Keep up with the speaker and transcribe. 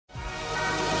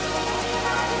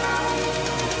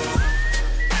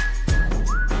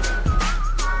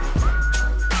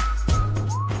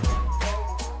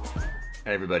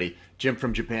everybody. Jim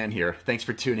from Japan here. Thanks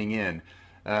for tuning in.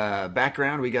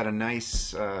 Background, we got a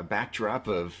nice backdrop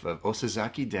of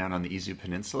Osazaki down on the Izu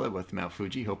Peninsula with Mount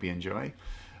Fuji. Hope you enjoy.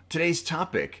 Today's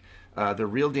topic, the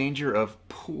real danger of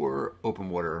poor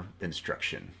open water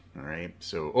instruction. All right,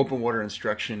 so open water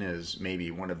instruction is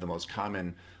maybe one of the most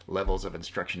common levels of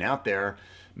instruction out there,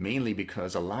 mainly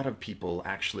because a lot of people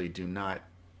actually do not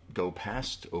go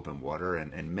past open water,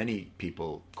 and many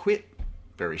people quit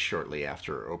very shortly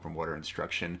after open water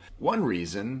instruction. One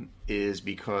reason is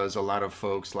because a lot of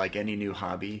folks, like any new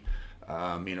hobby,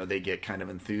 they get kind of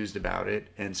enthused about it.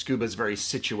 And scuba is very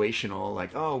situational,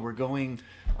 like, oh, we're going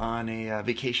on a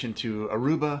vacation to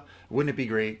Aruba. Wouldn't it be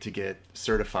great to get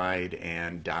certified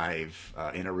and dive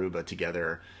in Aruba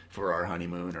together for our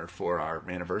honeymoon or for our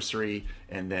anniversary,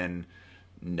 and then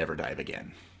never dive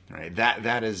again, right?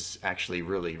 That is actually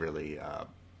really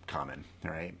common,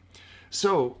 all right?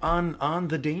 So on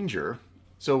the danger,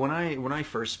 so when I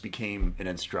first became an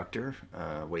instructor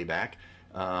way back,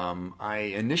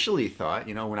 I initially thought,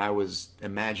 when I was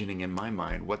imagining in my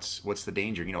mind, what's the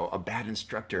danger? A bad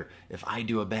instructor, if I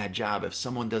do a bad job, if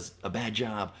someone does a bad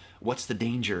job, what's the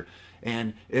danger?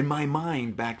 And in my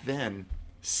mind back then,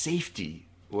 safety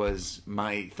was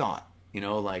my thought.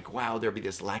 Like, wow, there'll be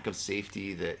this lack of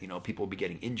safety that, people will be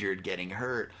getting injured, getting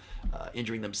hurt,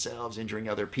 injuring themselves, injuring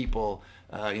other people.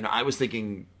 I was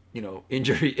thinking,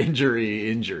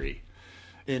 injury.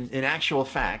 In actual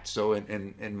fact, so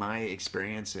in my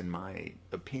experience, in my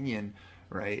opinion,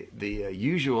 right,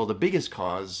 the biggest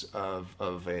cause of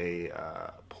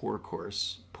a poor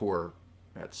course,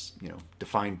 that's,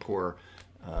 define poor,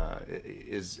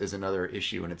 is another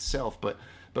issue in itself, but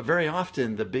very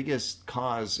often the biggest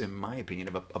cause, in my opinion,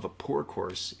 of a poor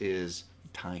course is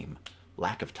time,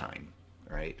 lack of time,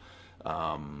 right?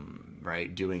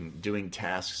 Right, doing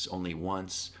tasks only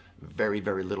once, very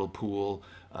little pool,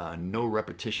 no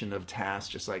repetition of tasks,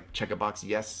 just like check a box.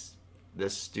 Yes,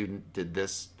 this student did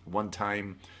this one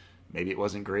time. Maybe it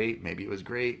wasn't great, maybe it was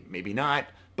great, maybe not,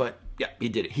 but yeah, he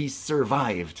did it. He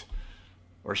survived,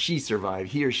 or she survived,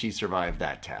 he or she survived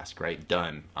that task, right?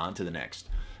 Done, on to the next.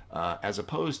 As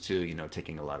opposed to,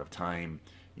 taking a lot of time,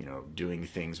 doing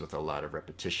things with a lot of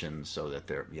repetition so that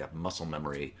you have muscle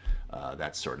memory,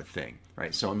 that sort of thing,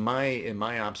 right? So in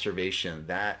my observation,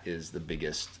 that is the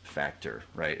biggest factor,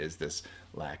 right? Is this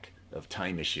lack of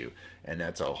time issue, and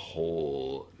that's a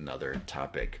whole nother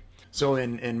topic. So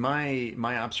in my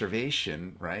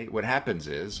observation, right, what happens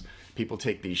is people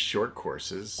take these short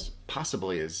courses,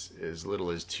 possibly as little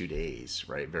as 2 days,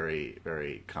 right?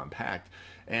 Very compact.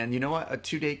 And you know what? A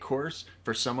 2-day course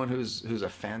for someone who's a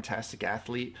fantastic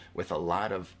athlete with a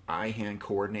lot of eye-hand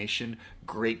coordination,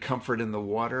 great comfort in the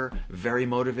water, very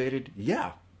motivated.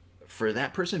 Yeah, for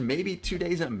that person, maybe 2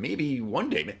 days, maybe 1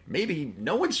 day, maybe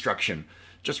no instruction.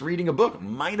 Just reading a book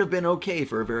might have been okay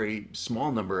for a very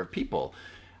small number of people.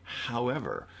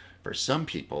 However, for some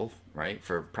people, right,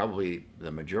 for probably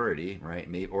the majority, right,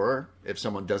 or if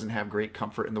someone doesn't have great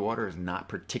comfort in the water, is not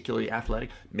particularly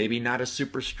athletic, maybe not a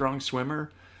super strong swimmer,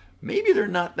 maybe they're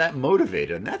not that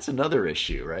motivated, and that's another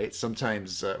issue, right?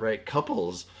 Sometimes, right,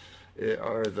 couples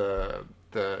are the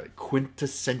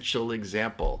quintessential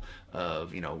example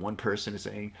of, one person is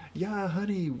saying, yeah,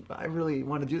 honey, I really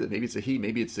want to do that. Maybe it's a he,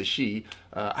 maybe it's a she.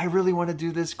 I really want to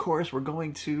do this course. We're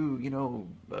going to,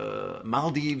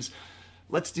 Maldives.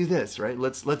 Let's do this, right?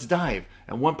 Let's dive.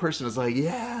 And one person is like,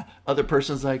 yeah. Other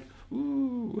person's like,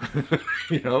 ooh,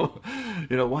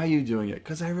 why are you doing it?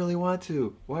 Because I really want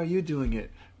to. Why are you doing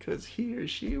it? Because he or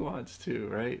she wants to,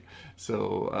 right?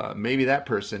 So maybe that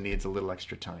person needs a little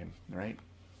extra time, right?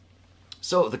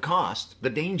 So the cost, the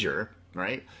danger,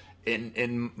 right?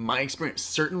 In my experience,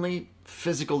 certainly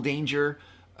physical danger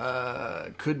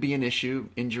could be an issue,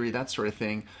 injury, that sort of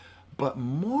thing. But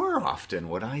more often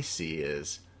what I see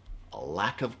is a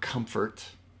lack of comfort,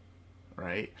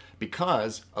 right?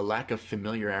 Because a lack of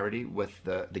familiarity with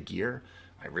the gear.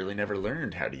 I really never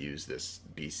learned how to use this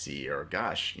BC, or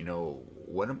gosh,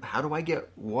 how do I get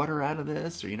water out of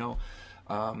this? Or,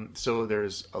 so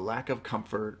there's a lack of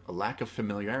comfort, a lack of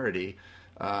familiarity.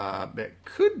 That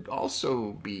could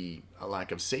also be a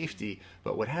lack of safety,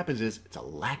 but what happens is it's a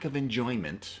lack of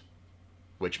enjoyment,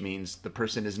 which means the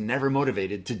person is never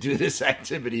motivated to do this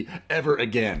activity ever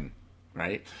again,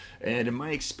 right? And in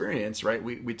my experience, right,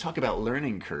 we talk about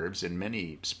learning curves in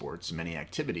many sports, many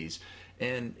activities,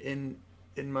 and in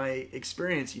my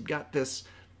experience, you've got this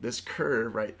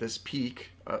curve, right, this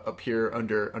peak up here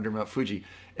under Mount Fuji,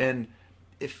 and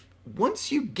if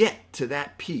once you get to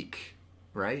that peak,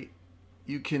 right,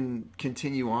 you can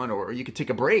continue on, or you could take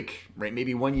a break, right?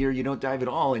 Maybe 1 year you don't dive at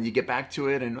all and you get back to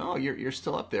it and, oh, you're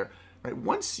still up there. right?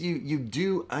 Once you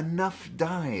do enough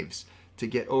dives to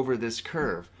get over this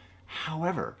curve.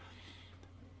 However,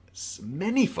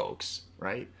 many folks,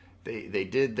 right? They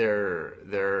did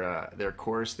their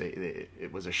course.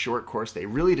 It was a short course. They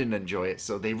really didn't enjoy it,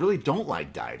 so they really don't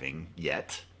like diving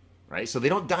yet, right? So they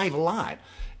don't dive a lot,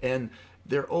 and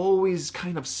they're always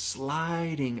kind of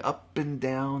sliding up and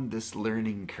down this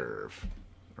learning curve,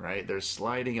 right? They're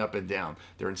sliding up and down.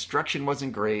 Their instruction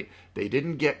wasn't great. They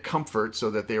didn't get comfort so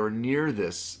that they were near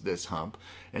this hump,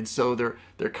 and so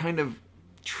they're kind of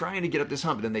trying to get up this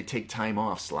hump, and then they take time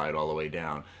off, slide all the way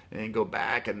down, and then go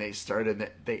back, and they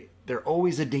started. They're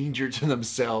always a danger to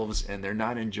themselves, and they're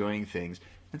not enjoying things,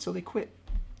 and so they quit.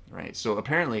 Right. So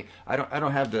apparently, I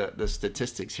don't have the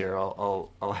statistics here.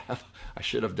 I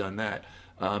should have done that.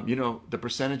 The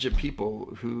percentage of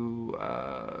people who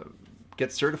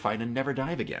get certified and never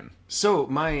dive again. So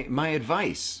my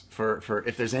advice for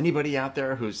if there's anybody out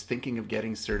there who's thinking of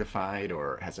getting certified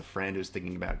or has a friend who's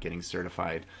thinking about getting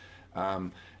certified,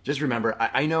 just remember,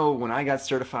 I know when I got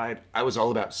certified, I was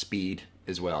all about speed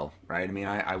as well, right? I mean,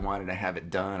 I wanted to have it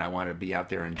done. I wanted to be out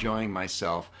there enjoying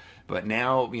myself. But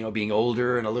now, being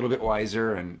older and a little bit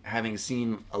wiser and having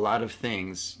seen a lot of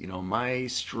things, my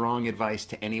strong advice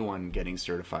to anyone getting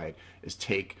certified is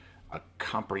take a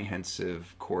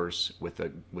comprehensive course with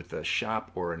a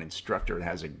shop or an instructor that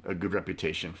has a good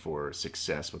reputation for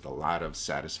success, with a lot of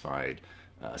satisfied,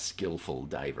 skillful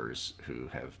divers who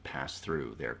have passed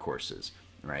through their courses,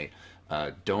 right?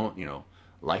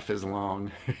 Life is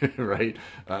long, right?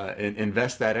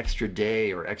 Invest that extra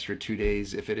day or extra 2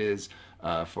 days, if it is,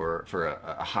 for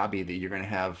a hobby that you're going to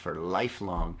have for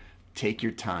lifelong. Take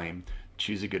your time,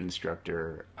 choose a good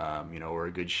instructor, or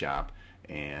a good shop,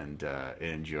 and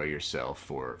enjoy yourself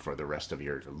for the rest of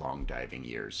your long diving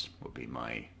years. Would be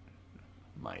my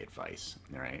advice.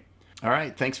 All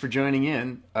right. Thanks for joining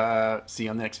in. See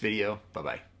you on the next video.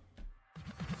 Bye-bye.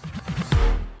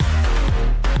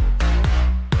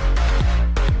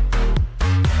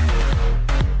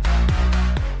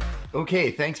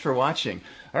 Okay, thanks for watching.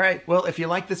 All right, well, if you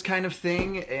like this kind of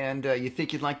thing and you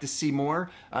think you'd like to see more,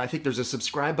 I think there's a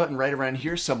subscribe button right around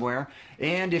here somewhere.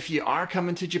 And if you are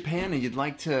coming to Japan and you'd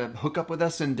like to hook up with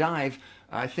us and dive,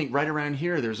 I think right around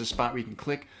here there's a spot where you can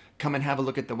click, come and have a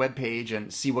look at the webpage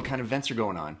and see what kind of events are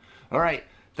going on. All right,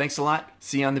 thanks a lot.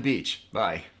 See you on the beach.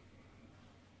 Bye.